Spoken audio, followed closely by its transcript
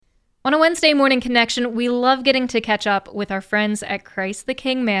On a Wednesday morning connection, we love getting to catch up with our friends at Christ the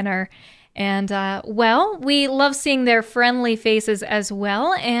King Manor. And, we love seeing their friendly faces as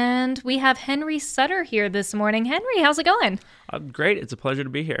well. And we have Henry Sutter here this morning. Henry, how's it going? Great. It's a pleasure to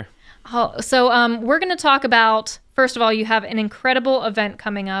be here. We're going to talk about, first of all, you have an incredible event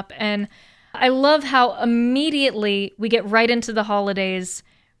coming up. And I love how immediately we get right into the holidays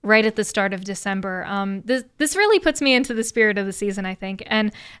right at the start of December. This really puts me into the spirit of the season, I think.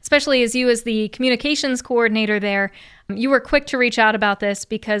 And especially as you, as the communications coordinator there, you were quick to reach out about this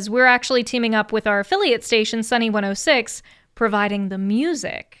because we're actually teaming up with our affiliate station, Sunny 106, providing the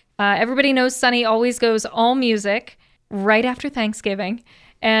music. Everybody knows Sunny always goes all music right after Thanksgiving.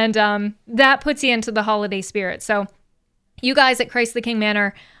 And that puts you into the holiday spirit. So you guys at Christ the King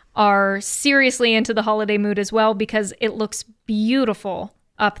Manor are seriously into the holiday mood as well because it looks beautiful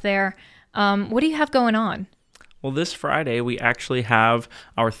up there. What do you have going on? Well, this Friday, we actually have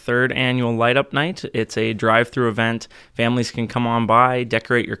our third annual Light Up Night. It's a drive-through event. Families can come on by,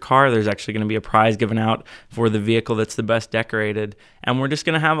 decorate your car. There's actually going to be a prize given out for the vehicle that's the best decorated. And we're just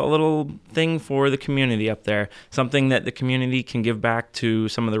going to have a little thing for the community up there, something that the community can give back to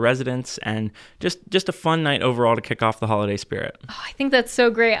some of the residents, and just a fun night overall to kick off the holiday spirit. Oh, I think that's so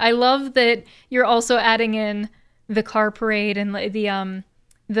great. I love that you're also adding in the car parade and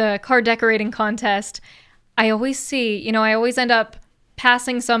the car decorating contest. I always end up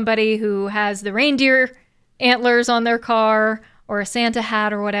passing somebody who has the reindeer antlers on their car or a Santa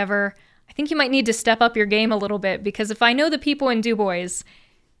hat or whatever. I think you might need to step up your game a little bit because if I know the people in DuBois,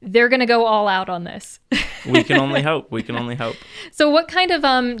 they're going to go all out on this. We can only hope. So what kind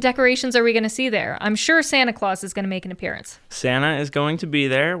of decorations are we going to see there? I'm sure Santa Claus is going to make an appearance. Santa is going to be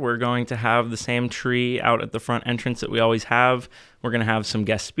there. We're going to have the same tree out at the front entrance that we always have. We're going to have some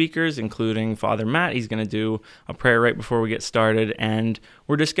guest speakers, including Father Matt. He's going to do a prayer right before we get started. And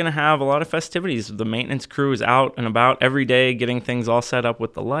we're just going to have a lot of festivities. The maintenance crew is out and about every day getting things all set up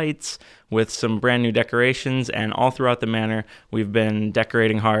with the lights, with some brand new decorations. And all throughout the manor, we've been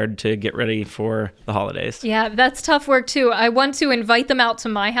decorating hard to get ready for the holidays. Yeah, that's tough work too. I want to invite them out to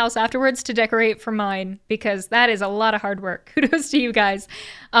my house afterwards to decorate for mine because that is a lot of hard work. Kudos to you guys.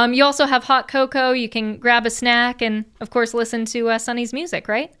 You also have hot cocoa. You can grab a snack and, of course, listen to Sunny's music,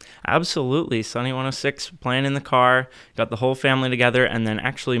 right? Absolutely. Sunny 106 playing in the car. Got the whole family together. And then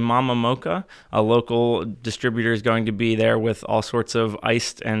actually Mama Mocha, a local distributor, is going to be there with all sorts of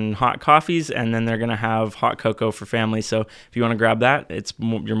iced and hot coffees. And then they're going to have hot cocoa for families. So if you want to grab that,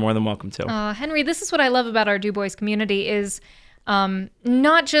 you're more than welcome to. Henry, this is what I love about our DuBois community is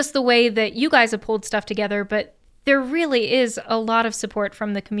not just the way that you guys have pulled stuff together, but there really is a lot of support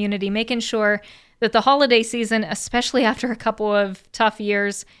from the community, making sure that the holiday season, especially after a couple of tough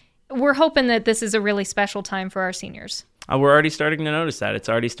years, we're hoping that this is a really special time for our seniors. We're already starting to notice that. It's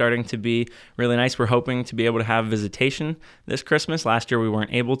already starting to be really nice. We're hoping to be able to have visitation this Christmas. Last year we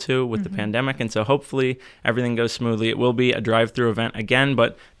weren't able to with the pandemic, and so hopefully everything goes smoothly. It will be a drive-through event again,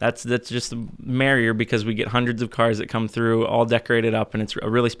 but that's just merrier because we get hundreds of cars that come through all decorated up, and it's a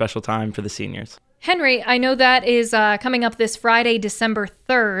really special time for the seniors. Henry, I know that is coming up this Friday, December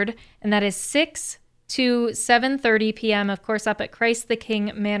 3rd, and that is 6 to 7:30 p.m., of course, up at Christ the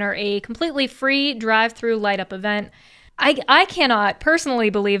King Manor, a completely free drive-through light-up event. I cannot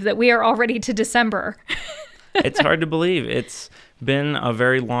personally believe that we are already to December. It's hard to believe. It's been a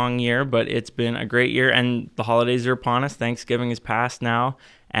very long year, but it's been a great year, and the holidays are upon us. Thanksgiving is past now,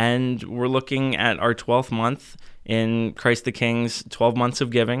 and we're looking at our 12th month in Christ the King's 12 Months of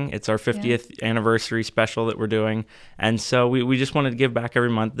Giving. It's our 50th anniversary special that we're doing. And so we just wanted to give back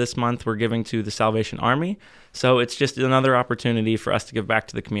every month. This month we're giving to the Salvation Army. So it's just another opportunity for us to give back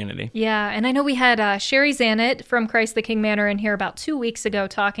to the community. Yeah, and I know we had Sherry Zanet from Christ the King Manor in here about 2 weeks ago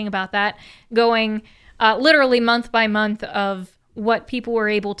talking about that, going literally month by month of what people were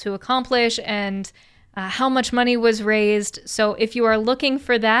able to accomplish and how much money was raised. So if you are looking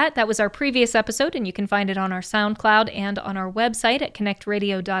for that, that was our previous episode, and you can find it on our SoundCloud and on our website at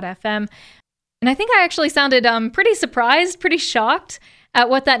connectradio.fm. And I think I actually sounded pretty surprised, pretty shocked at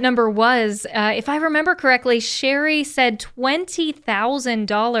what that number was. If I remember correctly, Sherry said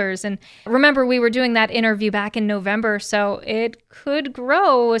 $20,000. And remember, we were doing that interview back in November, so it could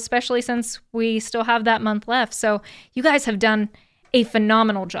grow, especially since we still have that month left. So you guys have done a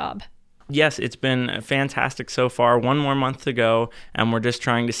phenomenal job. Yes, it's been fantastic so far. One more month to go, and we're just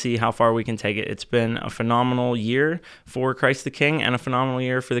trying to see how far we can take it. It's been a phenomenal year for Christ the King and a phenomenal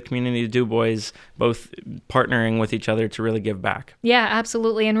year for the community of DuBois, both partnering with each other to really give back. Yeah,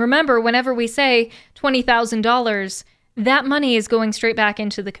 absolutely. And remember, whenever we say $20,000, that money is going straight back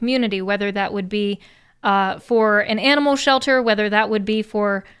into the community, whether that would be for an animal shelter, whether that would be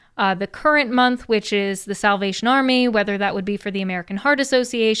for the current month, which is the Salvation Army, whether that would be for the American Heart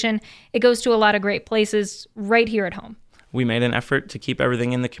Association. It goes to a lot of great places right here at home. We made an effort to keep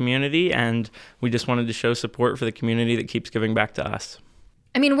everything in the community, and we just wanted to show support for the community that keeps giving back to us.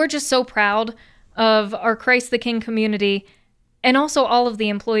 I mean, we're just so proud of our Christ the King community and also all of the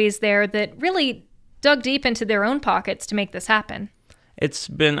employees there that really dug deep into their own pockets to make this happen. It's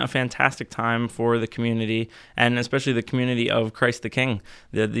been a fantastic time for the community, and especially the community of Christ the King.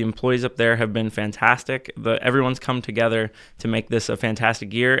 The employees up there have been fantastic. Everyone's come together to make this a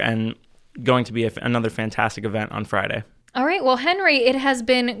fantastic year and going to be another fantastic event on Friday. All right. Well, Henry, it has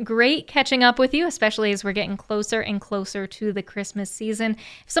been great catching up with you, especially as we're getting closer and closer to the Christmas season.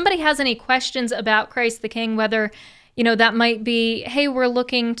 If somebody has any questions about Christ the King, whether, that might be, hey, we're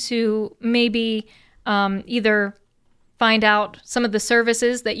looking to maybe either find out some of the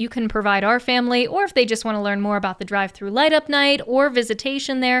services that you can provide our family, or if they just want to learn more about the drive-through light-up night or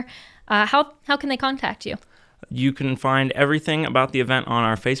visitation there, how can they contact you? You can find everything about the event on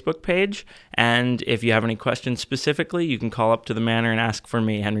our Facebook page, and if you have any questions specifically, you can call up to the Manor and ask for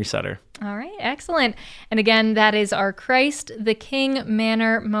me, Henry Sutter. All right, excellent. And again, that is our Christ the King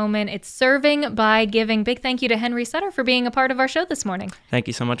Manor moment. It's serving by giving. Big thank you to Henry Sutter for being a part of our show this morning. Thank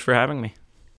you so much for having me.